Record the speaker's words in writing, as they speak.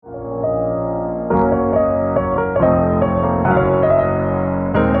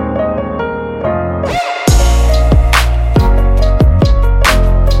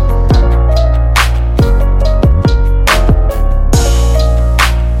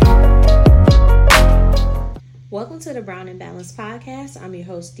Welcome to the Brown and Balanced Podcast. I'm your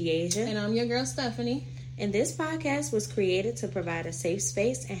host, Deasia. And I'm your girl, Stephanie. And this podcast was created to provide a safe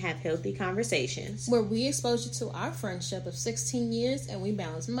space and have healthy conversations. Where we expose you to our friendship of 16 years and we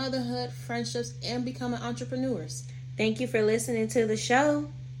balance motherhood, friendships, and becoming entrepreneurs. Thank you for listening to the show.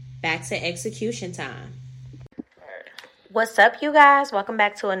 Back to execution time. What's up, you guys? Welcome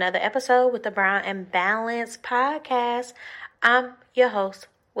back to another episode with the Brown and Balanced Podcast. I'm your host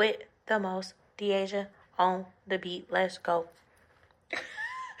with the most, Deasia, on the beat. Let's go.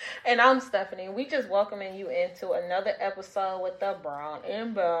 And I'm Stephanie. We just welcoming you into another episode with the Brown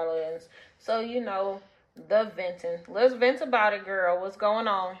and Balanced. So, you know, the venting. Let's vent about it, girl. What's going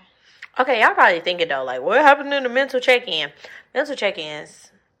on? Okay, y'all probably thinking, though, like, what happened in the mental check-in? Mental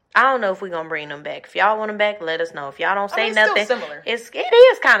check-ins, I don't know if we're going to bring them back. If y'all want them back, let us know. If y'all don't say nothing. It's still similar. It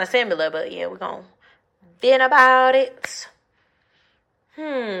is kind of similar, but yeah, we're going to vent about it.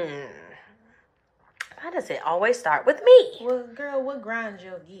 Why does it always start with me? Well, girl, what grinds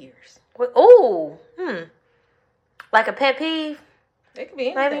your gears? Like a pet peeve? It could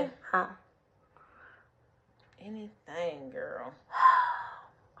be anything. Maybe? Huh. Anything, girl.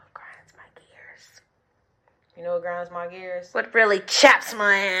 What grinds my gears? You know what grinds my gears? What really chaps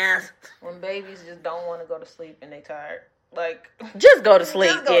my ass? When babies just don't want to go to sleep and they tired. Like, just go to sleep,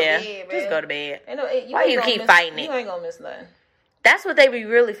 just go to bed, man. Just go to bed. Why you keep fighting it? You ain't gonna miss nothing. That's what they be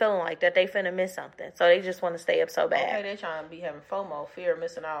really feeling like, that they finna miss something. So they just want to stay up so bad. Okay, they trying to be having FOMO, fear of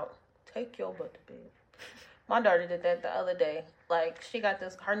missing out. Take your butt to bed. My daughter did that the other day. Like, she got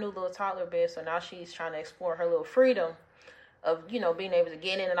her new little toddler bed, so now she's trying to explore her little freedom of, you know, being able to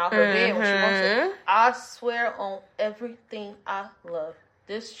get in and out her bed when she wants to. I swear on everything I love,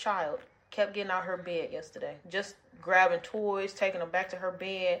 this child kept getting out her bed yesterday. Just grabbing toys, taking them back to her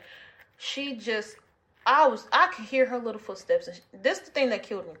bed. She just... I could hear her little footsteps. And this is the thing that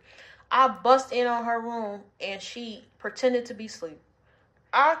killed me. I bust in on her room and she pretended to be asleep.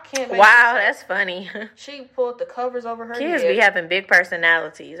 I can't make that's funny. She pulled the covers over her Kids head. be having big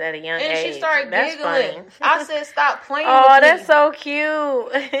personalities at a young age. And she started that's giggling. Funny. I said, stop playing with me. That's so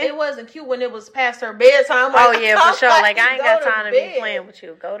cute. It wasn't cute when it was past her bedtime. Like, for sure. Like, I ain't got time to be playing with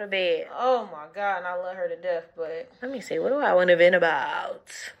you. Go to bed. Oh, my God. And I love her to death, but... Let me see. What do I want to vent about?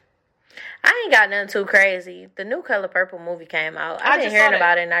 I ain't got nothing too crazy. The new Color Purple movie came out. I've been hearing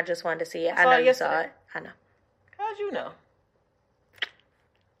about it, and I just wanted to see it. I know you saw it. I know. How'd you know?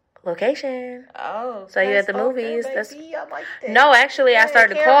 Location. Oh. So you at the movies. Baby, I like that. No, actually, I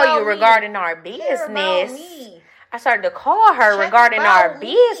started to call you regarding our business. I started to call her regarding our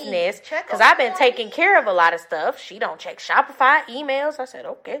business because I've been taking care of a lot of stuff. She don't check Shopify emails. I said,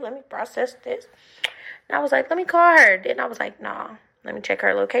 okay, let me process this. And I was like, let me call her. Then I was like, nah. Let me check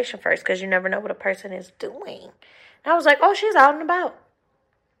her location first because you never know what a person is doing. And I was like, oh, she's out and about.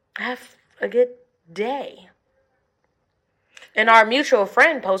 Have a good day. And our mutual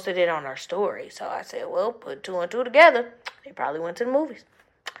friend posted it on our story. So I said, well, put two and two together. They probably went to the movies.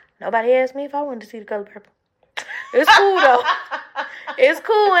 Nobody asked me if I wanted to see The Color Purple. It's cool, though. It's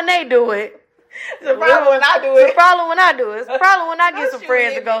cool when they do it. It's a problem when I do it. It's a problem when I do it. It's a problem when I get some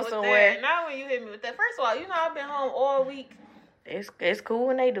friends to go somewhere. Not when you hit me with that. First of all, you know I've been home all week. It's cool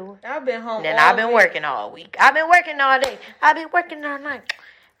when they do it. I've been home. Then I've been working all week. I've been working all day. I've been working all night.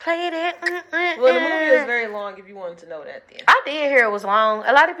 Played it. Well, the movie is very long. If you wanted to know that, then I did hear it was long.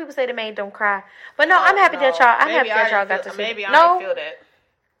 A lot of people say they made them cry, but no, I'm happy that y'all. I'm happy that y'all got to see. Maybe I didn't feel that.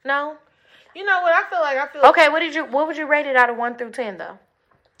 No. You know what? I feel. Okay, what would you rate it out of 1 through 10 though?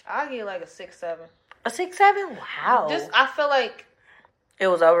 I'll give like a 6-7. A 6-7? Wow. I feel like it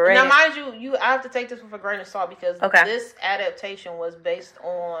was overrated. Now, mind you, I have to take this with a grain of salt because this adaptation was based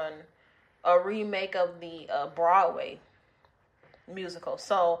on a remake of the Broadway musical.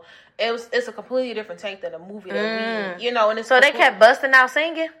 So it's a completely different take than a movie that we, and it's so they kept busting out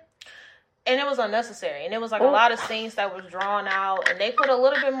singing. And it was unnecessary. And it was like a lot of scenes that was drawn out. And they put a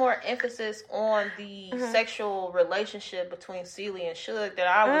little bit more emphasis on the sexual relationship between Celie and Suge that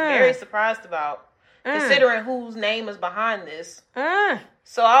I was very surprised about. Considering whose name is behind this.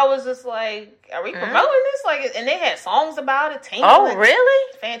 So I was just like, are we promoting this? Like, and they had songs about it. Tingling. Oh,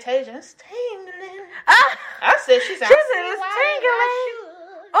 really? Fantasia. It's tingling. I said, she said it's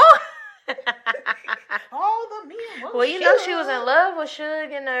tingling. Oh. All the men. Well, you know she was in love with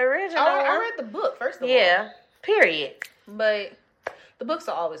Suge in the original. I read the book, first of all. Yeah. Period. But the books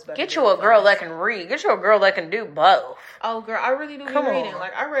are always better. Get you a girl that can read. Get you a girl that can do both. Oh, girl, I really do be reading.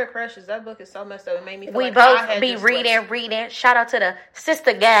 Like, I read Precious. That book is so messed up. It made me feel like I had be reading. Shout out to the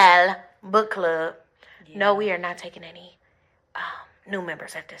Sister Gal Book Club. Yeah. No, we are not taking any new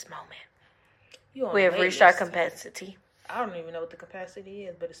members at this moment. We have reached our capacity. I don't even know what the capacity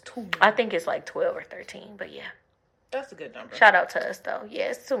is, but it's 2 million. I think it's like 12 or 13, but yeah. That's a good number. Shout out to us, though. Yeah,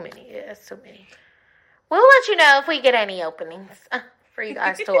 it's too many. Yeah, it's too many. We'll let you know if we get any openings for you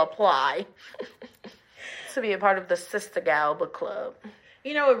guys to apply to be a part of the Sister Gal Book Club.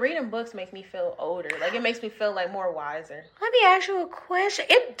 You know, reading books makes me feel older. Like, it makes me feel, like, more wiser. Let me ask you a question.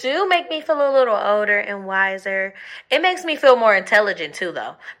 It do make me feel a little older and wiser. It makes me feel more intelligent, too,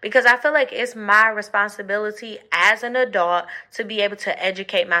 though. Because I feel like it's my responsibility as an adult to be able to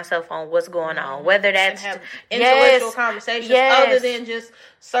educate myself on what's going on. Whether that's... And have intellectual conversations other than just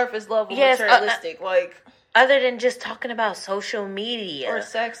surface level materialistic. Other than just talking about social media. Or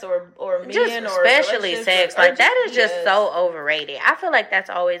sex or men just or especially sex. Like, that is just yes. so overrated. I feel like that's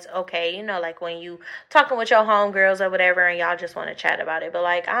always okay. You know, like when you talking with your homegirls or whatever and y'all just want to chat about it. But,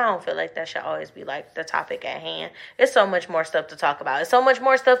 like, I don't feel like that should always be, like, the topic at hand. It's so much more stuff to talk about. It's so much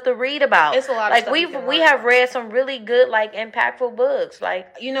more stuff to read about. It's a lot of like, stuff we have read some really good, like, impactful books. Like,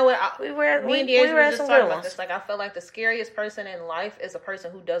 you know what? We read some good ones. This. Like, I feel like the scariest person in life is a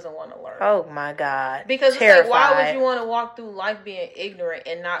person who doesn't want to learn. Oh, my God. Because it's like, why would you want to walk through life being ignorant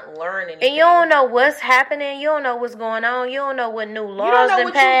and not learn anything? And you don't know what's happening. You don't know what's going on. You don't know what new laws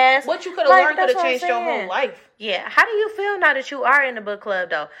been passed. What you could have learned could have changed your whole life. Yeah. How do you feel now that you are in the book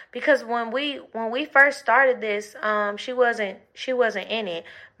club, though? Because when we first started this, she wasn't in it.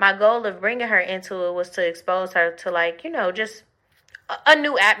 My goal of bringing her into it was to expose her to, like, you know, just a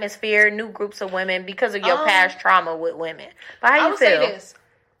new atmosphere, new groups of women because of your past trauma with women. But how you feel? I would say this.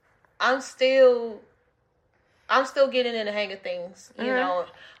 I'm still getting in the hang of things, you know,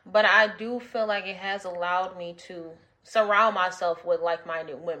 but I do feel like it has allowed me to surround myself with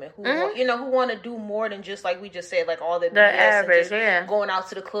like-minded women who, who want to do more than just, like we just said, like all the BS average, and just going out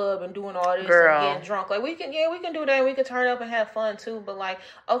to the club and doing all this and getting drunk. Like we can do that and we can turn up and have fun too. But like,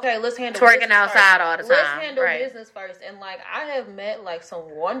 okay, let's handle twerking outside all the time. Let's handle business first. And like, I have met like some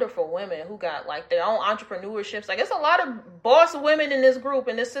wonderful women who got like their own entrepreneurships. Like, it's a lot of boss women in this group,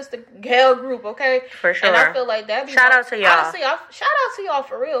 in this Sister Gal group. Okay, for sure. And I feel like that. Shout out to y'all. Honestly, shout out to y'all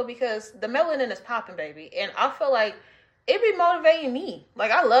for real, because the melanin is popping, baby, and I feel like it be motivating me.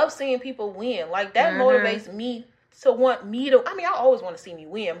 Like, I love seeing people win. Like, that motivates me to want me to... I mean, I always want to see me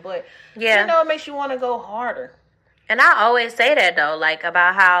win, but, you know, it makes you want to go harder. And I always say that, though, like,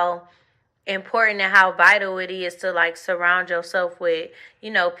 about how important and how vital it is to, like, surround yourself with, you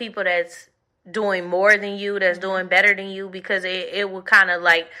know, people that's doing more than you, that's doing better than you, because it will kind of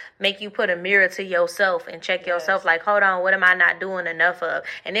like make you put a mirror to yourself and check yourself, like, hold on, what am I not doing enough of?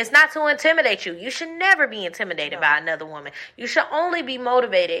 And it's not to intimidate you. You should never be intimidated by another woman. You should only be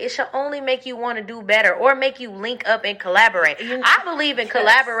motivated. It should only make you want to do better or make you link up and collaborate. I believe in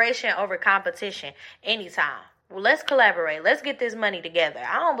collaboration over competition anytime. Well, let's collaborate. Let's get this money together.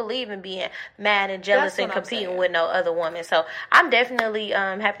 I don't believe in being mad and jealous and competing with no other woman. So I'm definitely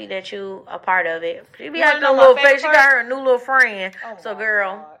happy that you a part of it. She be acting a little fake. She got her a new little friend. Oh, so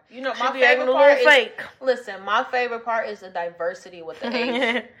girl, God. You know, my favorite part is fake. Listen, my favorite part is the diversity with the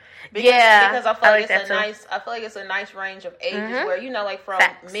age. Because I feel like it's I feel like it's a nice range of ages where, you know, like from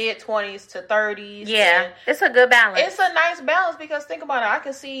mid-20s to 30s. Yeah, it's a good balance. It's a nice balance, because think about it. I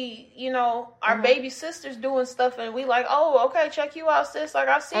can see, you know, our baby sisters doing stuff and we like, oh, okay, check you out, sis. Like,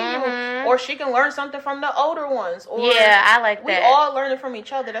 I see you. Or she can learn something from the older ones. Or I like that. We all learning from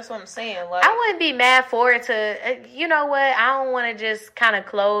each other. That's what I'm saying. Like, I wouldn't be mad for it to, you know what? I don't want to just kind of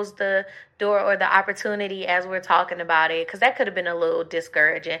close the door or the opportunity as we're talking about it, because that could have been a little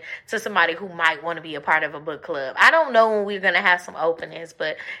discouraging to somebody who might want to be a part of a book club. I don't know when we're going to have some openings,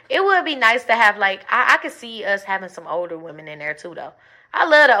 but it would be nice to have, like, I could see us having some older women in there too, though. I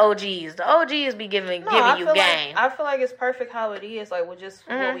love the OGs. The OGs be giving you game. I feel like it's perfect how it is, like, with just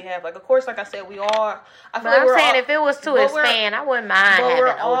what we have. Like, of course, like I said, we all... if it was to expand, I wouldn't mind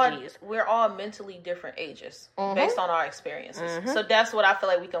having OGs. We're all mentally different ages based on our experiences. So that's what I feel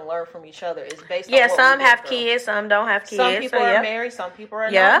like we can learn from each other, is based on what some have kids, some don't have kids. Some people are married, some people are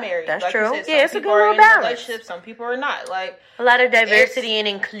not married. That's like true. Said, it's a good little balance. Some people are not. Like, a lot of diversity and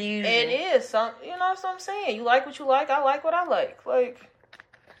inclusion. It is. You know what I'm saying? You like what you like, I like what I like. Like...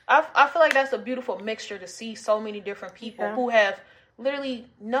 I feel like that's a beautiful mixture to see so many different people who have literally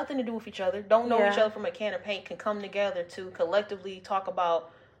nothing to do with each other, don't know each other from a can of paint, can come together to collectively talk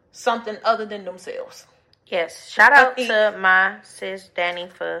about something other than themselves. Yes. Shout out to my sis Danny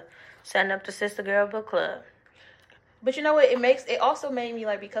for setting up the Sister Girl Book Club. But you know what? It also made me,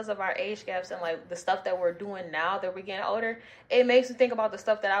 like, because of our age gaps and, like, the stuff that we're doing now that we're getting older, it makes me think about the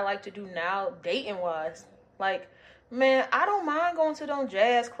stuff that I like to do now, dating-wise. Like, man, I don't mind going to those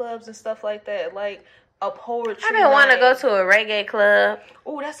jazz clubs and stuff like that. Like, a poetry I want to go to a reggae club.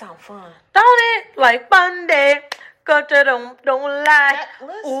 Oh, that sounds fun. Don't it? Like Monday, Don't lie.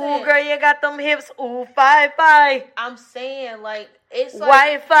 Ooh, girl, you got them hips. Ooh, fi. I'm saying, like, it's like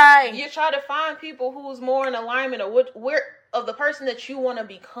Wi-Fi. You try to find people who's more in alignment of the person that you want to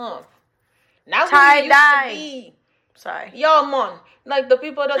become. Not who you used to be. Sorry. Y'all, man. Like, the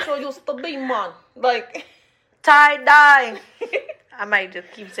people that you used to be, man. Like... Tie-dye. I might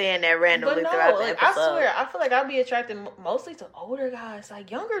just keep saying that randomly throughout the episode. I swear, I feel like I'd be attracted mostly to older guys. Like,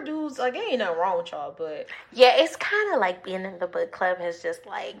 younger dudes, like, ain't nothing wrong with y'all, but... Yeah, it's kind of like being in the book club has just,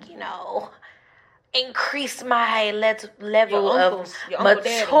 like, you know, increased my level of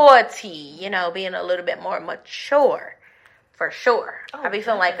maturity. You know, being a little bit more mature. For sure. I be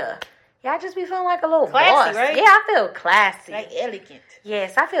feeling like I just be feeling like a little classy, boss. Right? Yeah, I feel classy. Like elegant.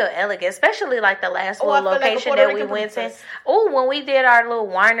 Yes, I feel elegant, especially like the last little location that we went to. Oh, when we did our little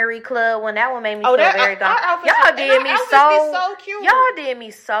winery club, when that one made me feel very good. Y'all did me so cute. Y'all did me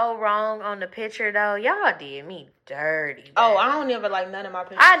so wrong on the picture though. Y'all did me dirty. Baby. Oh, I don't ever like none of my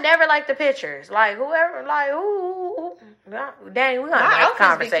pictures. I never like the pictures. Like whoever, like who. Danny, we gonna have a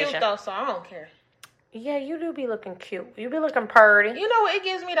conversation. Be cute though, so I don't care. Yeah, you do be looking cute. You be looking pretty. You know, it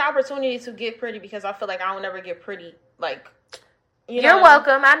gives me the opportunity to get pretty because I feel like I don't ever get pretty. Like, you're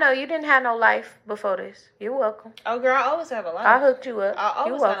welcome. I know you didn't have no life before this. You're welcome. Oh, girl, I always have a life. I hooked you up. I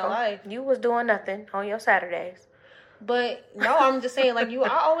always had a life. You was doing nothing on your Saturdays. But no, I'm just saying, like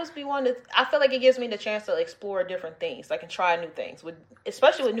I always be one to. I feel like it gives me the chance to explore different things, like and try new things,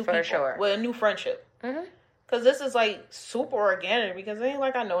 especially with new people, sure. With a new friendship. Because this is like super organic because it ain't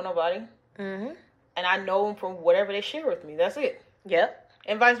like I know nobody. And I know them from whatever they share with me. That's it. Yep.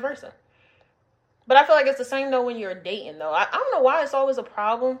 And vice versa. But I feel like it's the same though when you're dating though. I don't know why it's always a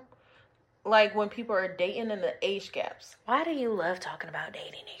problem. Like when people are dating and the age gaps. Why do you love talking about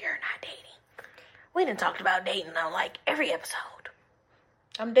dating and you're not dating? We done talked about dating on like every episode.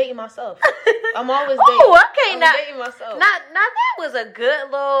 I'm dating myself. I'm always dating. Oh, okay. I'm dating myself. Now that was a good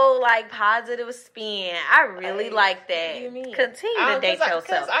little like positive spin. I really like that. Continue to date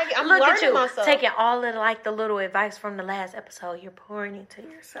yourself. I'm Look learning at you myself. Taking all of like the little advice from the last episode. You're pouring into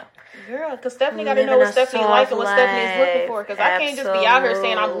yourself, girl. Because Stephanie got to know what Stephanie likes and what Stephanie is looking for. Because I can't just be out here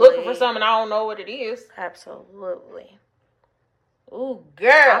saying I'm looking for something and I don't know what it is. Absolutely. Ooh,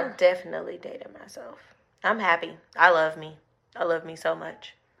 girl. I'm definitely dating myself. I'm happy. I love me. I love me so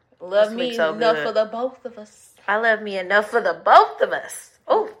much. Love me enough for the both of us. I love me enough for the both of us.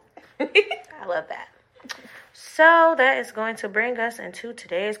 Oh, I love that. So that is going to bring us into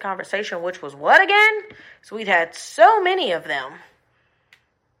today's conversation, which was what again? So we'd had so many of them.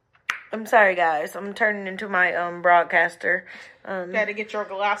 I'm sorry, guys. I'm turning into my broadcaster. You had to get your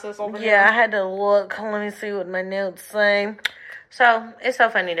glasses over here. Yeah, I had to look. Let me see what my notes say. So, it's so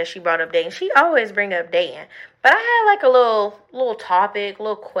funny that she brought up dating. She always bring up dating. But I had like a little topic,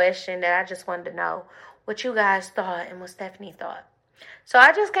 little question that I just wanted to know what you guys thought and what Stephanie thought. So,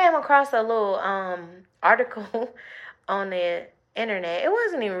 I just came across a little article on the internet. It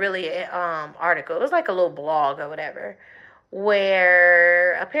wasn't even really an article. It was like a little blog or whatever.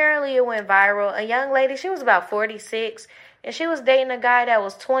 Where apparently it went viral. A young lady, she was about 46. And she was dating a guy that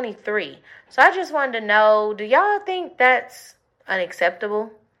was 23. So, I just wanted to know, do y'all think that's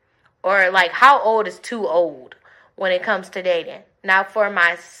unacceptable? Or like how old is too old when it comes to dating? Now for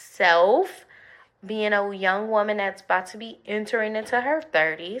myself, being a young woman that's about to be entering into her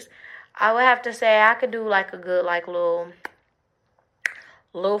 30s, I would have to say I could do like a good like little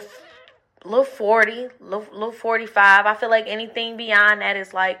 40, little 45. I feel like anything beyond that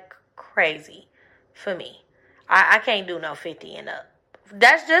is like crazy for me. I can't do no 50 and up.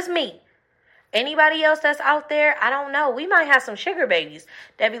 That's just me. Anybody else that's out there, I don't know. We might have some sugar babies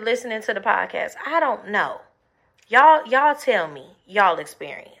that be listening to the podcast. I don't know. Y'all tell me. Y'all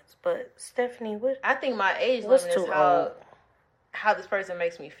experience. But Stephanie, what? I think my age limit is how this person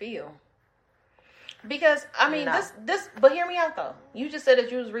makes me feel. Because, I mean, this, but hear me out though. You just said that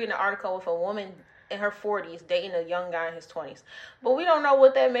you was reading an article with a woman in her 40s dating a young guy in his 20s. But we don't know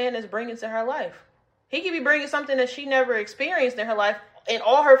what that man is bringing to her life. He could be bringing something that she never experienced in her life in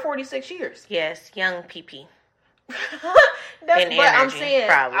all her 46 years. Yes, young PP. But I'm saying,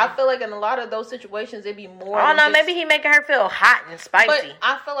 probably. I feel like in a lot of those situations, it'd be more. I don't know. Maybe he making her feel hot and spicy. But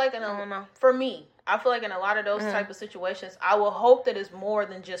I feel like for me, I feel like in a lot of those type of situations, I will hope that it's more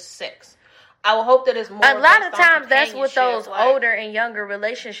than just sex. I will hope that it's more. A lot of times, that's what those older and younger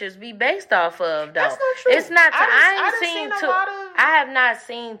relationships be based off of. Though that's not true. It's not. I have not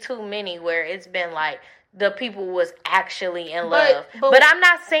seen too many where it's been like the people was actually in love. But I'm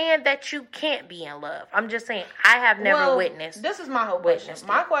not saying that you can't be in love. I'm just saying I have never witnessed. This is my whole question.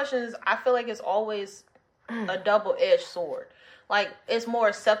 My question is, I feel like it's always a double-edged sword. like it's more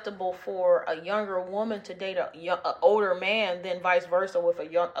acceptable for a younger woman to date a older man than vice versa with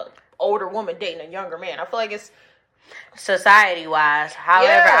a older woman dating a younger man. I feel like it's society wise.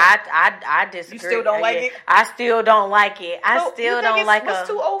 However, I disagree. You still don't like it? I still don't like it. I still don't like it. What's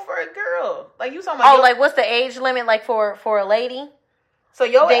too old for a girl? Like you talking about? Oh, like what's the age limit like for a lady? So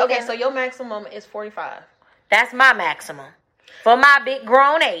your maximum is 45. That's my maximum for my big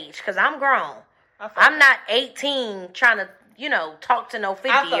grown age because I'm grown. I'm not 18 trying to talk to no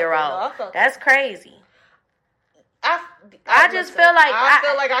 50-year-old. That's crazy. I just feel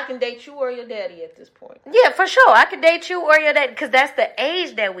like I can date you or your daddy at this point. Yeah, for sure. I can date you or your daddy because that's the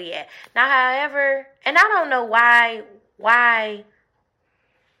age that we at. Now, however, and I don't know why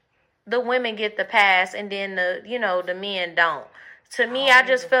the women get the pass and then the men don't. To me, I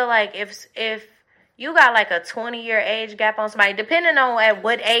just feel like if you got like a 20-year age gap on somebody, depending on at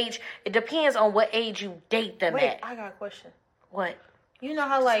what age, it depends on what age you date them at. I got a question. What? You know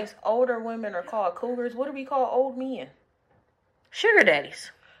how like older women are called cougars? What do we call old men? Sugar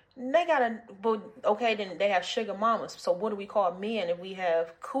daddies. Then they have sugar mamas. So what do we call men if we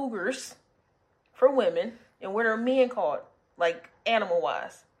have cougars for women? And what are men called? Like animal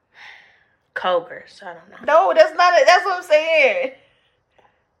wise? Cougars. I don't know. No, that's not it. That's what I'm saying.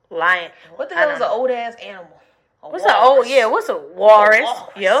 Lion. What the hell is an old ass animal? What's a walrus?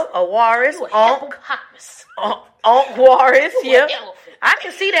 Yep, a walrus. Unc Walrus. Yep. I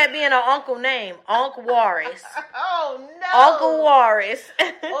can see that being an uncle name. Unc Walrus. Oh no. Uncle Walrus.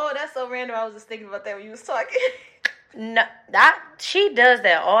 Oh, that's so random. I was just thinking about that when you was talking. No, she does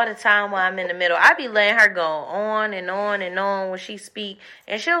that all the time while I'm in the middle. I be letting her go on and on and on when she speak,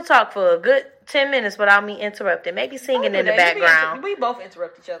 and she'll talk for a good 10 minutes without me interrupting. Maybe singing in the background. We both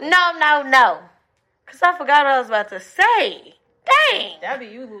interrupt each other. No. Because I forgot what I was about to say. Dang. That'd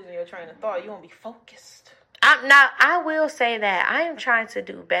be you losing your train of thought. You won't be focused. I will say that I am trying to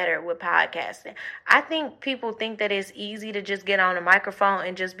do better with podcasting. I think people think that it's easy to just get on a microphone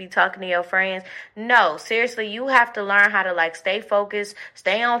and just be talking to your friends. No, seriously, you have to learn how to stay focused,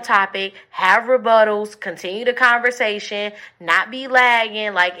 stay on topic, have rebuttals, continue the conversation, not be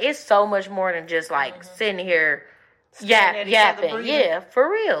lagging. It's so much more than just sitting here yapping. Yeah, for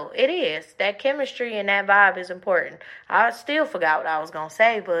real. It is. That chemistry and that vibe is important. I still forgot what I was going to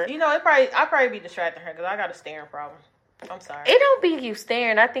say, but... I'll probably be distracting her because I got a staring problem. I'm sorry. It don't be you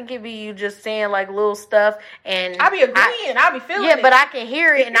staring. I think it be you just saying little stuff and... I be agreeing. I be feeling it. Yeah, but I can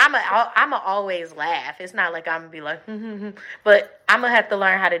hear it and I'ma always laugh. It's not like I'm going to be but I'm going to have to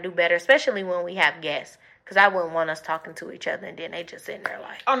learn how to do better, especially when we have guests. Because I wouldn't want us talking to each other and then they just sitting there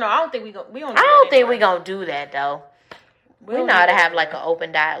Oh, no, I don't think we don't think we going to do that, though. We know how to have an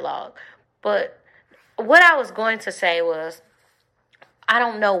open dialogue. But what I was going to say was, I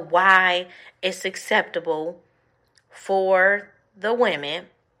don't know why it's acceptable for the women,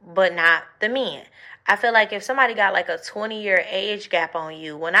 but not the men. I feel like if somebody got a 20-year age gap on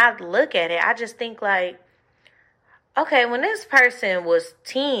you, when I look at it, I just think okay, when this person was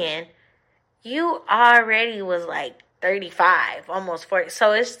 10, you already was 35, almost 40.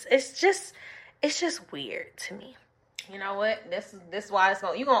 So it's just weird to me. You know what? This is why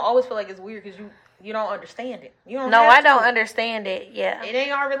you're gonna always feel like it's weird because you don't understand it. I don't understand it. Yeah, it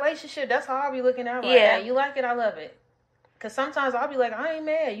ain't our relationship. That's how I'll be looking at it. Yeah, you like it, I love it. Because sometimes I'll be like, I ain't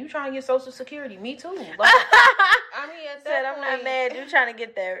mad. You trying to get Social Security? Me too. I mean, at that point, I'm not mad. You trying to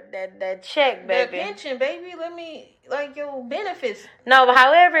get that check, baby. That pension, baby. Let me your benefits. No, but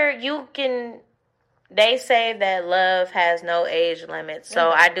however, you can. They say that love has no age limit.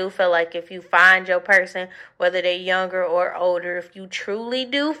 So I do feel like if you find your person, whether they're younger or older, if you truly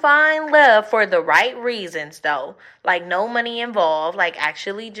do find love for the right reasons, though, no money involved,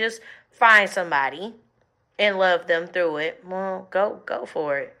 actually just find somebody and love them through it, well, go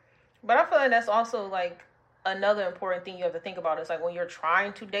for it. But I feel like that's also another important thing you have to think about is when you're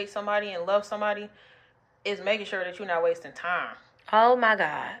trying to date somebody and love somebody, is making sure that you're not wasting time. Oh my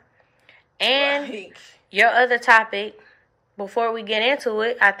God. And your other topic, before we get into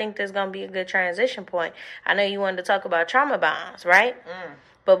it, I think there's going to be a good transition point. I know you wanted to talk about trauma bonds, right?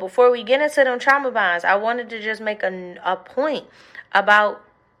 But before we get into them trauma bonds, I wanted to just make a point about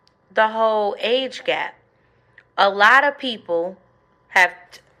the whole age gap. A lot of people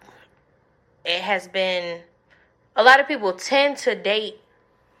tend to date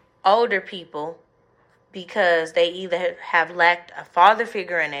older people because they either have lacked a father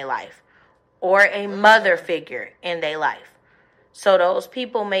figure in their life or a mother figure in their life. So those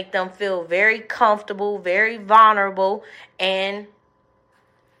people make them feel very comfortable, very vulnerable, and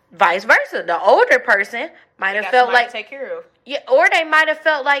vice versa. The older person might have felt take care of. Yeah, or they might have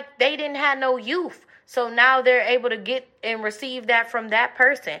felt like they didn't have no youth. So now they're able to get and receive that from that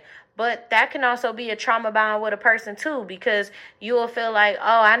person. But that can also be a trauma bond with a person too, because you will feel like,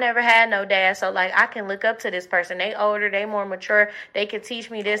 oh, I never had no dad, so like I can look up to this person. They older, they more mature, they can teach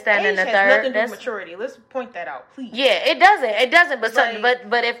me this, that, and the third. Nothing to do with maturity. Let's point that out, please. Yeah, it doesn't. But like,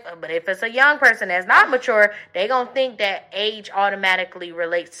 but if it's a young person that's not mature, they gonna think that age automatically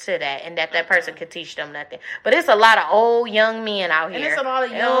relates to that, and that person can teach them nothing. But it's a lot of old young men out here, and it's a lot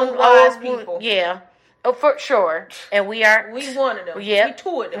of young wise people. Yeah. Oh, for sure. And we one of them. Yeah.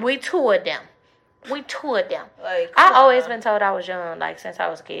 We two of them. Like, I always been told I was young, like, since I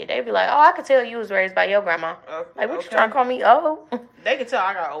was a kid. They be like, oh, I could tell you was raised by your grandma. Like, what you trying to call me old? They can tell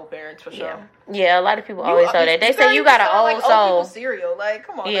I got old parents, for sure. Yeah, a lot of people always say that. They say you got an old soul. Old cereal. Like,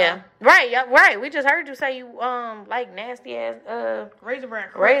 come on now. Right. We just heard you say you, like, nasty ass, Raisin Bran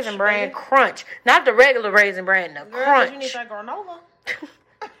Crunch. Raisin Bran Crunch. Not the regular Raisin Bran, the Crunch. You need that granola.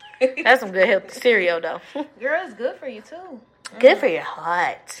 That's some good healthy cereal, though. Girl, it's good for you, too. Good for your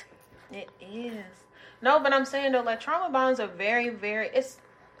heart. It is. No, but I'm saying, though, like, trauma bonds are very, very... It's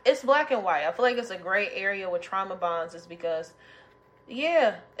black and white. I feel like it's a gray area with trauma bonds is because,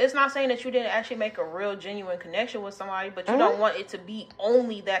 yeah, it's not saying that you didn't actually make a real, genuine connection with somebody, but you don't want it to be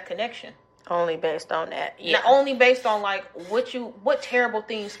only that connection. Only based on that, yeah. Not only based on, like, what terrible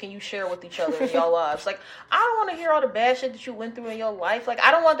things can you share with each other in your lives. Like, I don't want to hear all the bad shit that you went through in your life. Like, I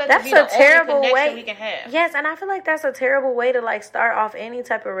don't want that to be the only connection we can have. Yes, and I feel like that's a terrible way to, like, start off any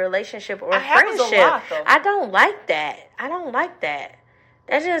type of relationship or friendship. A lot, though. I don't like that.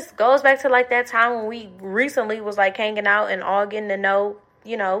 That just goes back to, like, that time when we recently was, like, hanging out and all getting to know,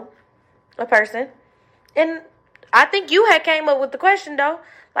 you know, a person. And I think you had came up with the question, though.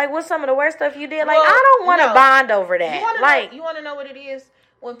 Like, what's some of the worst stuff you did? Like, I don't want to bond over that. You want to know what it is?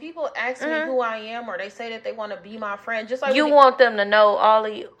 When people ask me who I am, or they say that they want to be my friend, just like you want them to know all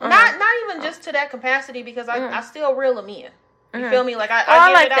of you. Not even just to that capacity, because I still reel them in. You feel me? Like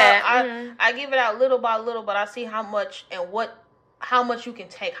I give it out. I give it out little by little, but I see how much and how much you can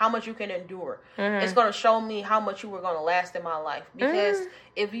take, how much you can endure. It's going to show me how much you were going to last in my life. Because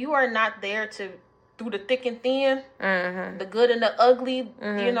if you are not there to through the thick and thin, the good and the ugly,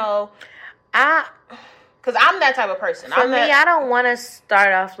 you know, because I'm that type of person. For me, I don't want to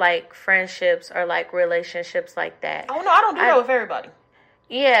start off like friendships or like relationships like that. Oh no, I don't do that with everybody.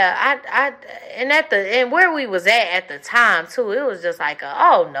 Yeah, and where we was at the time too, it was just like,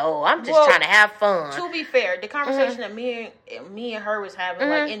 oh no, I'm just trying to have fun. To be fair, the conversation that me and her was having,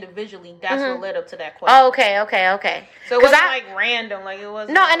 like individually, that's what led up to that question. Oh, okay. So it wasn't like random, like it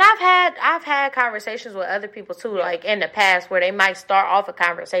wasn't. No, and I've had conversations with other people too, like in the past, where they might start off a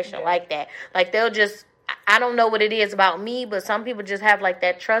conversation like that, like they'll just. I don't know what it is about me, but some people just have like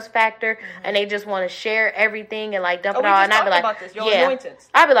that trust factor, and they just want to share everything and like dump it all. And I'd be like,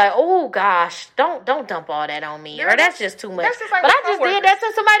 I'd be like, oh gosh, don't dump all that on me, or that's just too much. Like, but I just did that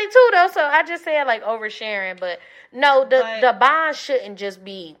to somebody too, though. So I just said like oversharing, but no, the bond shouldn't just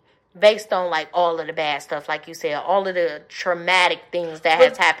be based on like all of the bad stuff, like you said, all of the traumatic things that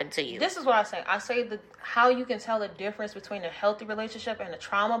has happened to you. This is what I say. I say how you can tell the difference between a healthy relationship and a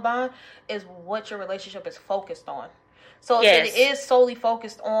trauma bond is what your relationship is focused on. So if it is solely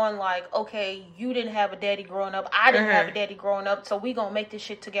focused on like, okay, you didn't have a daddy growing up, I didn't have a daddy growing up, so we gonna make this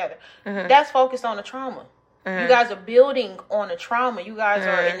shit together. That's focused on the trauma. You guys are building on a trauma. You guys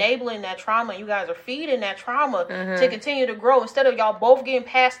are enabling that trauma. You guys are feeding that trauma to continue to grow instead of y'all both getting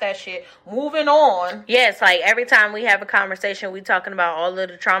past that shit, moving on. Yes, like every time we have a conversation, we talking about all of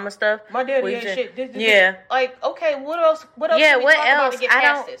the trauma stuff. My daddy ain't shit. This. Like, okay, what else? Yeah, what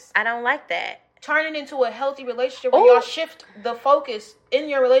else? I don't like that. Turn it into a healthy relationship where y'all shift the focus in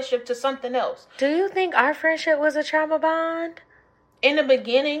your relationship to something else. Do you think our friendship was a trauma bond? In the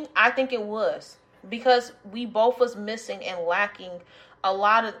beginning, I think it was. Because we both was missing and lacking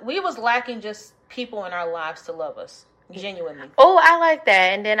we was lacking just people in our lives to love us. Genuinely. Oh, I like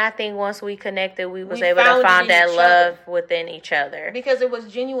that. And then I think once we connected, we was able to find that love within each other. Because it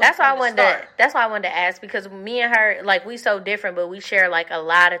was genuine. That's why I wanted to ask, because me and her, like, we so different, but we share like a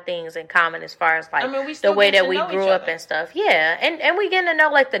lot of things in common as far as like the way that we grew up and stuff. Yeah. And we getting to know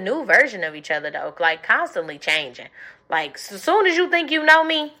like the new version of each other though, like constantly changing. Like, as soon as you think you know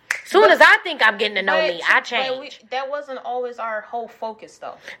me, as I think I'm getting to know me, I change. That wasn't always our whole focus,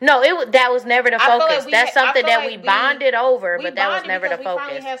 though. No, that was never the focus. That's something that we bonded over, but that was never the focus. We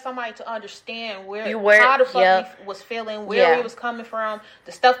finally had somebody to understand how the fuck we was feeling, where we was coming from,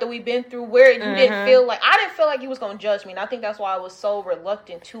 the stuff that we've been through, where you didn't feel like... I didn't feel like you was going to judge me, and I think that's why I was so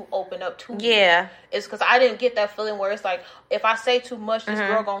reluctant to open up to you. Yeah. It's because I didn't get that feeling where it's like, if I say too much, this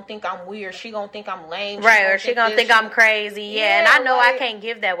girl going to think I'm weird. She going to think I'm lame. Right, or she going to think I'm crazy. crazy. Yeah, and I know I can't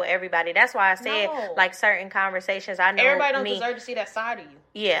give that with everybody. That's why I said like certain conversations. I know everybody don't deserve to see that side of you.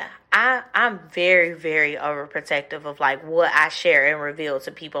 Yeah, I'm very, very overprotective of like what I share and reveal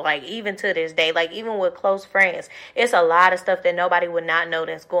to people. Like even to this day, like even with close friends, it's a lot of stuff that nobody would not know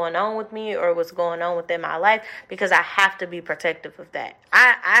that's going on with me or what's going on within my life, because I have to be protective of that.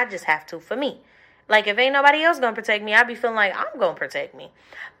 I just have to, for me. Like, if ain't nobody else gonna protect me, I be feeling like I'm gonna protect me.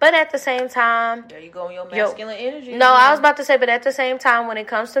 But at the same time... There you go, your masculine energy. No, I was about to say, but at the same time, when it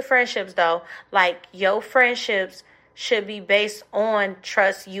comes to friendships, though, like, your friendships should be based on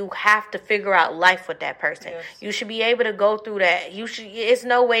trust. You have to figure out life with that person. Yes. You should be able to go through that. It's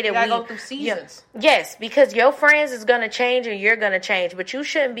no way that you gotta go through seasons. Yes, because your friends is gonna change and you're gonna change, but you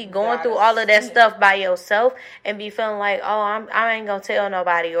shouldn't be going through all of that stuff by yourself and be feeling like, oh, I ain't gonna tell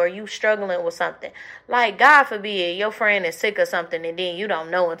nobody, or you struggling with something. Like, God forbid, your friend is sick or something and then you don't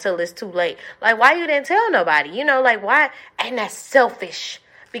know until it's too late. Like, why you didn't tell nobody? You know, like, why? And that's selfish.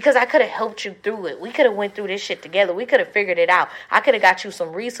 Because I could have helped you through it. We could have went through this shit together. We could have figured it out. I could have got you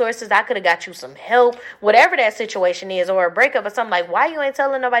some resources. I could have got you some help. Whatever that situation is, or a breakup or something. Like, why you ain't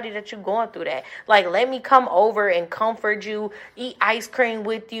telling nobody that you going through that? Like, let me come over and comfort you, eat ice cream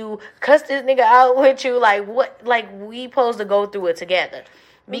with you, cuss this nigga out with you. Like, what? Like, we supposed to go through it together.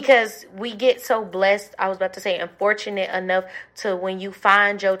 Because we get so blessed, I was about to say, and fortunate enough to when you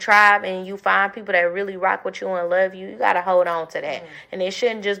find your tribe and you find people that really rock with you and love you, you got to hold on to that. And it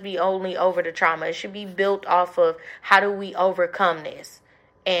shouldn't just be only over the trauma. It should be built off of how do we overcome this?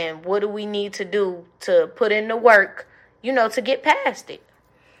 And what do we need to do to put in the work, you know, to get past it?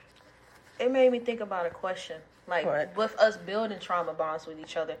 It made me think about a question. Like, with us building trauma bonds with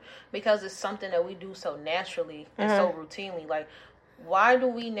each other, because it's something that we do so naturally and so routinely. Like, why do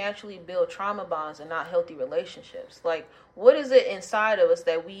we naturally build trauma bonds and not healthy relationships? Like, what is it inside of us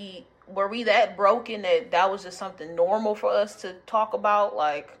that were we that broken that was just something normal for us to talk about?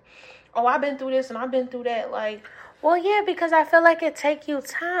 Like, oh, I've been through this and I've been through that. Like, well, yeah, because I feel like it take you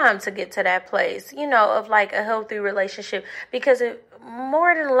time to get to that place, you know, of like a healthy relationship. Because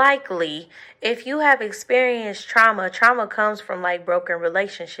more than likely, if you have experienced trauma comes from like broken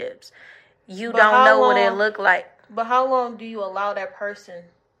relationships. You don't know what it look like. But how long do you allow that person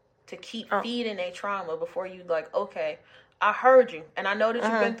to keep feeding their trauma before you like, okay, I heard you and I know that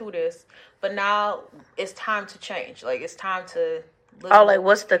you've been through this, but now it's time to change. Like, it's time to live. Oh, like,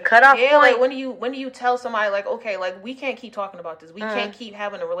 what's the cutoff point? Like, when do you tell somebody like, okay, like, we can't keep talking about this. We can't keep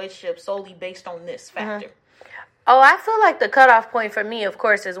having a relationship solely based on this factor. Oh, I feel like the cutoff point for me, of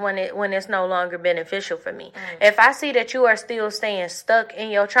course, is when it's no longer beneficial for me. If I see that you are still staying stuck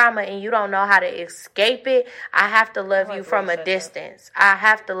in your trauma and you don't know how to escape it, I have to love you from a distance. I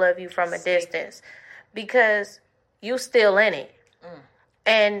have to love you from a distance because you still in it.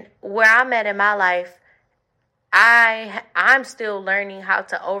 And where I'm at in my life, I'm still learning how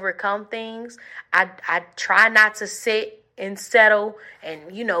to overcome things. I try not to sit and settle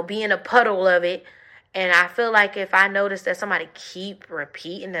and, you know, be in a puddle of it. And I feel like if I notice that somebody keep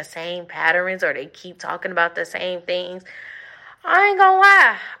repeating the same patterns or they keep talking about the same things, I ain't gonna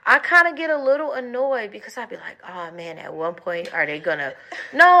lie, I kind of get a little annoyed because I'd be like, oh man, at one point are they gonna?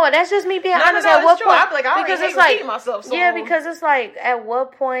 No, that's just me being honest. At what point? I'd be like, I because it's like, myself, so. Yeah, because it's like, at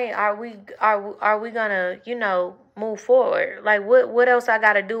what point are we gonna, you know, move forward? Like, what else I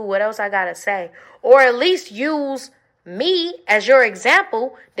gotta do? What else I gotta say? Or at least use me as your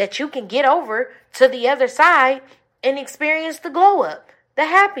example that you can get over to the other side and experience the glow up, the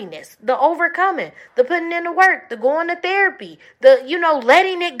happiness, the overcoming, the putting in the work, the going to therapy, the, you know,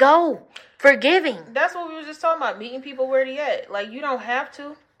 letting it go, forgiving. That's what we were just talking about, meeting people where they at. Like, you don't have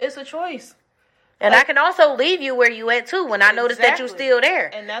to. It's a choice. And like, I can also leave you where you at too when I notice that you're still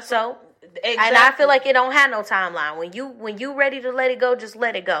there. And that's so. And I feel like it don't have no timeline. When you ready to let it go, just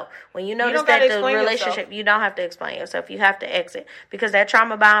let it go. When you notice that the relationship, you don't have to explain yourself. You have to exit because that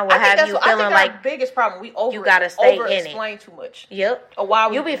trauma bond will have you feeling like our biggest problem. You gotta stay in it. Explain too much. Yep. Or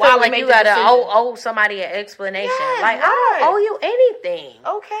why you be feeling like you gotta owe somebody an explanation. Yes, like I don't owe you anything.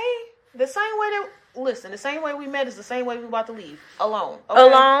 Okay. The same way we met is the same way we about to leave. Alone. Okay?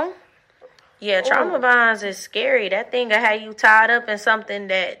 Alone. Yeah, trauma bonds is scary. That thing will have you tied up in something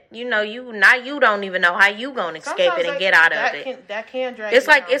that, you know, you don't even know how you gonna escape it and get out of it. That can drag. It's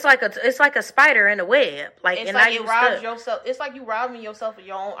like a spider in a web. It's like you robbing yourself of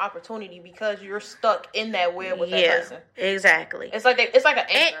your own opportunity because you're stuck in that web with that person. Exactly. It's like an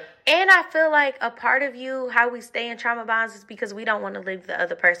anchor. And I feel like a part of you, how we stay in trauma bonds, is because we don't want to leave the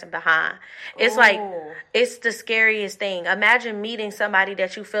other person behind. It's like, it's the scariest thing. Imagine meeting somebody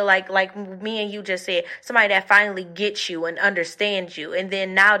that you feel like me and you just said, somebody that finally gets you and understands you. And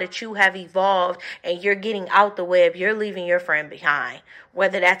then now that you have evolved and you're getting out the web, you're leaving your friend behind.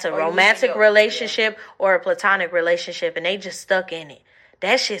 Whether that's a romantic relationship or a platonic relationship, and they just stuck in it.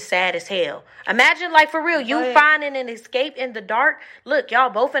 That shit's sad as hell. Imagine, like, for real, you finding an escape in the dark. Look,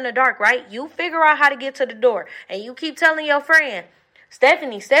 y'all both in the dark, right? You figure out how to get to the door. And you keep telling your friend,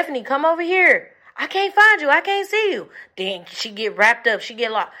 Stephanie, come over here. I can't find you. I can't see you. Then she get wrapped up. She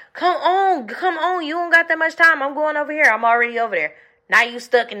get locked. Come on. You don't got that much time. I'm going over here. I'm already over there. Now you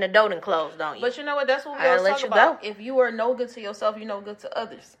stuck in the door and closed, don't you? But you know what? That's what we always talk about. If you are no good to yourself, you're no good to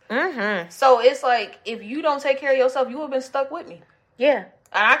others. Mm-hmm. So it's like, if you don't take care of yourself, you would have been stuck with me. Yeah.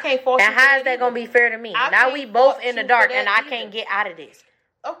 And I can't fault you. And how is that going to be fair to me? Now we both in the dark and I can't get out of this.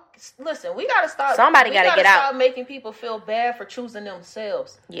 Oh, listen, we got to stop. Somebody got to get out. Stop making people feel bad for choosing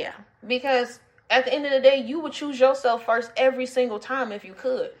themselves. Yeah. Because at the end of the day, you would choose yourself first every single time if you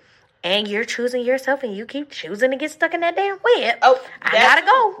could. And you're choosing yourself and you keep choosing to get stuck in that damn web. Oh, I gotta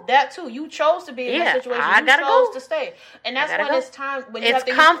go. That too. You chose to be in that situation. I gotta chose to stay. And that's when it's time. When it's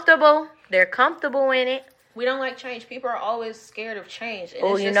comfortable. They're comfortable in it. We don't like change. People are always scared of change.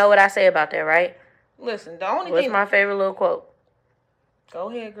 Oh, you know what I say about that, right? Listen, the only thing... What's my favorite little quote? Go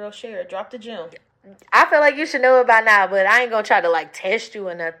ahead, girl. Share it. Drop the gem. I feel like you should know it by now, but I ain't going to try to, like, test you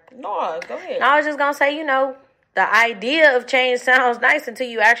or nothing. No, go ahead. No, I was just going to say, the idea of change sounds nice until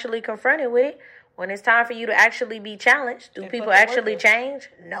you actually confront it with it. When it's time for you to actually be challenged, do people actually change?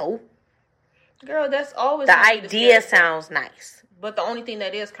 No. Girl, that's always... The idea sounds nice. But the only thing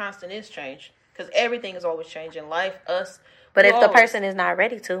that is constant is change. Because everything is always changing. Life, us. But if the person is not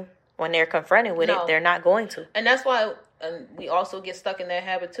ready to, when they're confronted with it, they're not going to. And that's why we also get stuck in that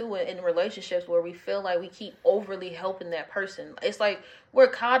habit too in relationships where we feel like we keep overly helping that person. It's like we're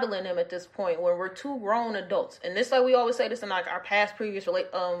coddling them at this point when we're two grown adults. And this, like we always say this in like our past previous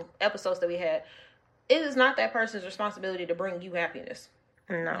episodes that we had. It is not that person's responsibility to bring you happiness.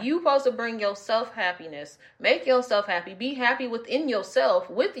 No. You supposed to bring yourself happiness. Make yourself happy. Be happy within yourself,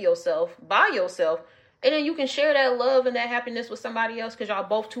 with yourself, by yourself. And then you can share that love and that happiness with somebody else because y'all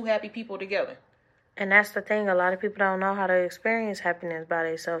both two happy people together. And that's the thing. A lot of people don't know how to experience happiness by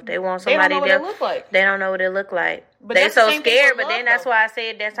themselves. They want somebody... They don't know what it look like. They don't know what it look like. But they so scared. But then that's why I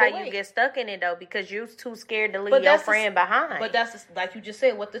said that's how you get stuck in it, though. Because you're too scared to leave your friend behind. But that's, like you just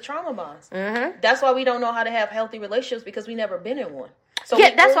said, with the trauma bonds. Mm-hmm. That's why we don't know how to have healthy relationships because we never been in one. So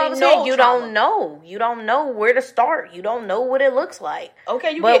yeah, that's what I'm saying. You don't know. You don't know where to start. You don't know what it looks like.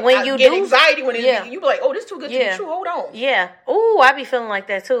 Okay, when you get anxiety when you be like, oh, this is too good to be true. Hold on. Yeah. Ooh, I be feeling like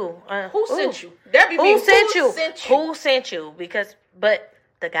that too. Who sent you? Who sent you? But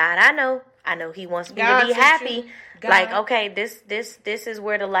the God I know he wants me to be happy. Like, okay, this is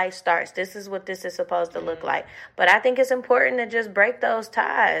where the life starts. This is what this is supposed to look like. But I think it's important to just break those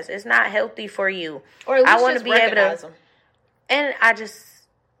ties. It's not healthy for you. Or at least I want to be able to. Them. And I just,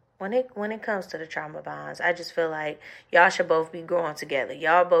 when it comes to the trauma bonds, I just feel like y'all should both be growing together.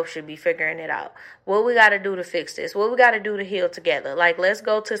 Y'all both should be figuring it out. What we got to do to fix this? What we got to do to heal together? Like, let's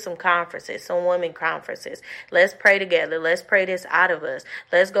go to some conferences, some women conferences. Let's pray together. Let's pray this out of us.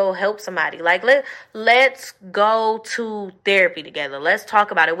 Let's go help somebody. Like, let's go to therapy together. Let's talk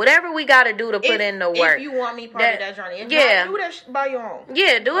about it. Whatever we got to do to put in the work. If you want me part of that journey. If not, do that by your own.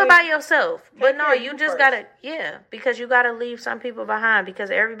 Yeah, do it by yourself. But no, you just got to, because you got to leave some people behind because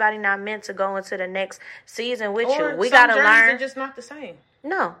everybody not meant to go into the next season with you. We got to learn. Are just not the same.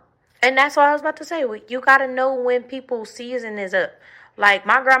 No. And that's what I was about to say. You got to know when people's season is up. Like,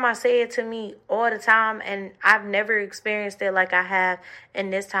 my grandma said to me all the time, and I've never experienced it like I have in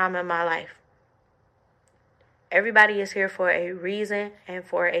this time in my life. Everybody is here for a reason and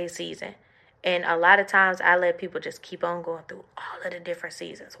for a season. And a lot of times I let people just keep on going through all of the different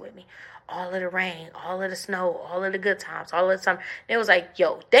seasons with me. All of the rain, all of the snow, all of the good times, all of the summer. And it was like,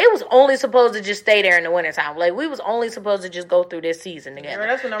 yo, they was only supposed to just stay there in the wintertime. Like, we was only supposed to just go through this season together.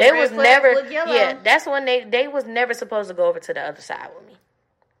 That's when they was never, that's when they was never supposed to go over to the other side with me.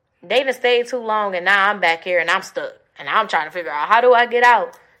 They done stayed too long, and now I'm back here, and I'm stuck. And I'm trying to figure out, how do I get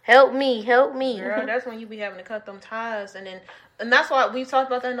out? Help me. Girl, that's when you be having to cut them ties. And that's why we talked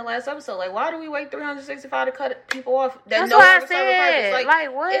about that in the last episode. Like, why do we wait 365 to cut people off that no longer serve a purpose?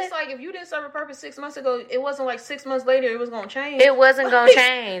 Like, what? It's like if you didn't serve a purpose 6 months ago, it wasn't like 6 months later it was going to change. It wasn't going to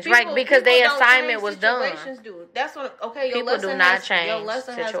change, right? Because their assignment was done. Do. That's what, okay, your people lesson do not change. Your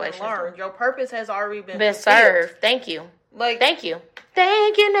lesson has been learned. Your purpose has already been served. Thank you. Thank you.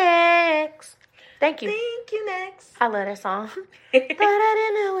 Thank you, next. Thank you. Thank you, next. I love that song. But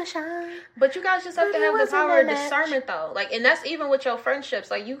I didn't know it shine. But you guys just have to have the power of discernment, though. Like, and that's even with your friendships.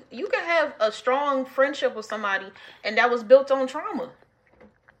 Like, you can have a strong friendship with somebody, and that was built on trauma.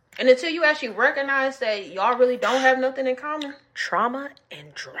 And until you actually recognize that y'all really don't have nothing in common. Trauma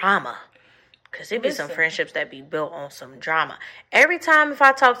and drama. Because it be some friendships that be built on some drama. Every time if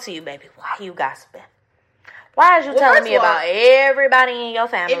I talk to you, baby, why you gossiping? Why is you telling me about everybody in your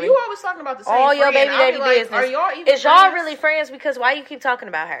family? If you always talking about the same all your baby daddy business, are y'all even is y'all really friends? Because why you keep talking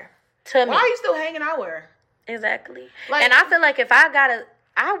about her? To me. Why are you still hanging out with her? Exactly. Like, and I feel like if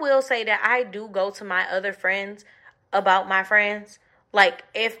I will say that I do go to my other friends about my friends. Like,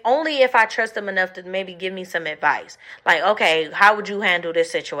 if I trust them enough to maybe give me some advice. Like, okay, how would you handle this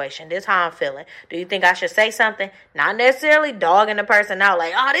situation? This how I'm feeling. Do you think I should say something? Not necessarily dogging the person out.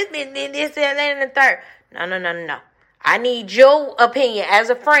 Like, oh, this bitch did this and that and the third. No. I need your opinion as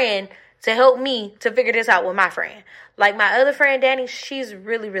a friend to help me to figure this out with my friend. Like, my other friend, Danny, she's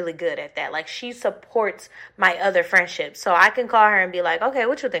really, really good at that. Like, she supports my other friendships. So I can call her and be like, okay,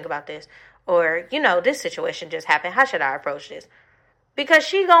 what you think about this? Or, this situation just happened. How should I approach this? Because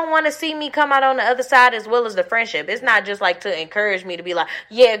she gonna want to see me come out on the other side as well as the friendship. It's not just like to encourage me to be like,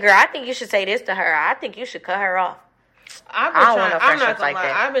 yeah, girl, I think you should say this to her. I think you should cut her off. I'm not gonna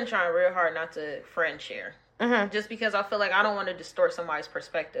lie. I've been trying real hard not to friend share. Mm-hmm. Just because I feel like I don't want to distort somebody's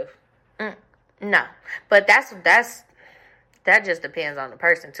perspective. No. But that just depends on the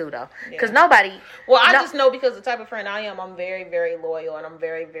person too, though. Because nobody... Well, I just know because the type of friend I am, I'm very, very loyal and I'm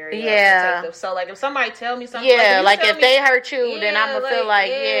very, very protective. So, like, if somebody tell me something... Yeah, like if they hurt you, then I'm going to feel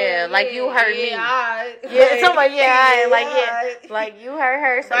like, like you hurt me. Like you hurt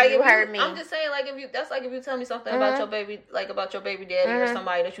her, so you hurt me. I'm just saying, like, if you tell me something about your baby, like about your baby daddy or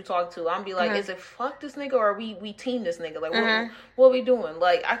somebody that you talk to, I'm be like, is it fuck this nigga or we team this nigga? Like, what we doing?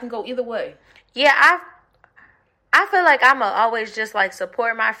 Like, I can go either way. Yeah, I feel like I'm always just like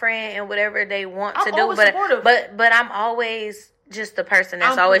support my friend and whatever they want to do, but I'm always just the person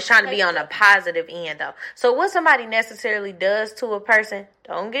that's always trying to be on the positive end, though. So what somebody necessarily does to a person,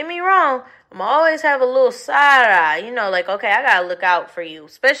 don't get me wrong, I'm always have a little side eye, like, okay, I gotta look out for you,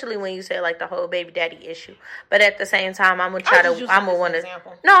 especially when you say like the whole baby daddy issue. But at the same time, I'm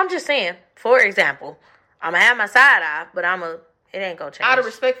just saying, for example, I'm gonna have my side eye, but it ain't gonna change. Out of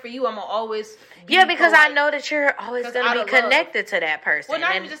respect for you, I'm gonna always because I know that you're always gonna be connected to that person. Well,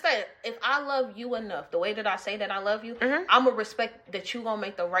 not even just say, if I love you enough, the way that I say that I love you, I'm gonna respect that you gonna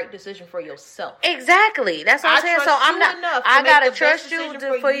make the right decision for yourself. Exactly. That's what I'm saying. So I gotta trust you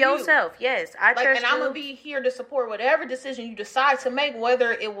for yourself. Yes, I trust you. And I'm gonna be here to support whatever decision you decide to make,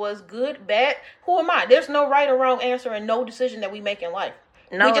 whether it was good, bad. Who am I? There's no right or wrong answer and no decision that we make in life.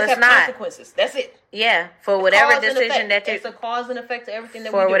 No, we just have consequences. That's it. Yeah, for whatever decision that it's a cause and effect to everything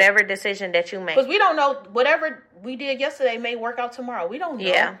that we do. For whatever decision that you make. Because we don't know, whatever we did yesterday may work out tomorrow. We don't know.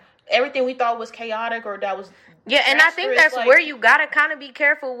 Yeah. Everything we thought was chaotic or that was... Yeah, and I think that's where you got to kind of be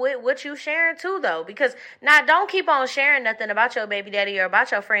careful with what you sharing too, though. Because now don't keep on sharing nothing about your baby daddy or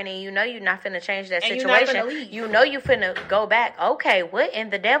about your friend and you're not finna change that situation. You're not finna leave. You finna go back. Okay, what in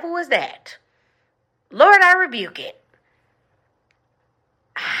the devil is that? Lord, I rebuke it.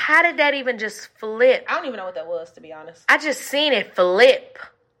 How did that even just flip? I don't even know what that was, to be honest. I just seen it flip.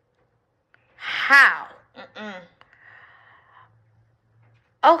 How?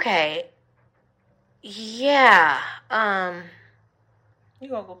 Okay. Yeah. You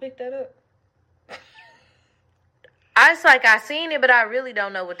gonna go pick that up? I seen it, but I really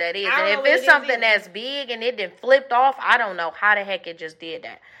don't know what that is. And if it's something that's big and it done flipped off, I don't know how the heck it just did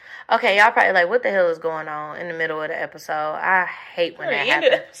that. Okay, y'all probably like, what the hell is going on in the middle of the episode? I hate when that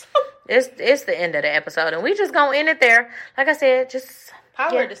happens. It's the end of the episode, and we just gonna end it there. Like I said, just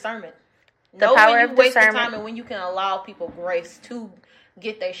power of discernment. Know when you waste the time and when you can allow people grace to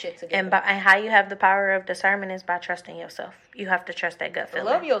get their shit together. And how you have the power of discernment is by trusting yourself. You have to trust that gut feeling.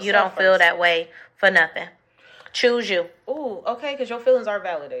 Love yourself. You don't feel that way for nothing. Choose you. Ooh, okay, because your feelings are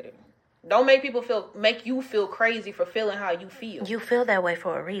validated. Don't make you feel crazy for feeling how you feel. You feel that way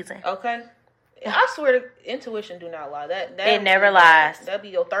for a reason. Okay. I swear, intuition do not lie. That it never lies. That'd be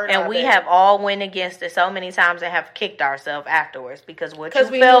your third. And we have all went against it so many times and have kicked ourselves afterwards because we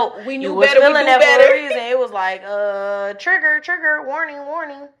felt we knew better. Feeling that for a reason. It was like trigger,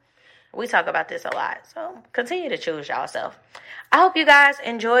 warning. We talk about this a lot, so continue to choose yourself. I hope you guys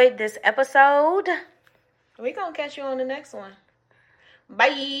enjoyed this episode. We're gonna catch you on the next one.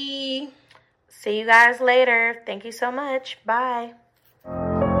 Bye. See you guys later. Thank you so much. Bye.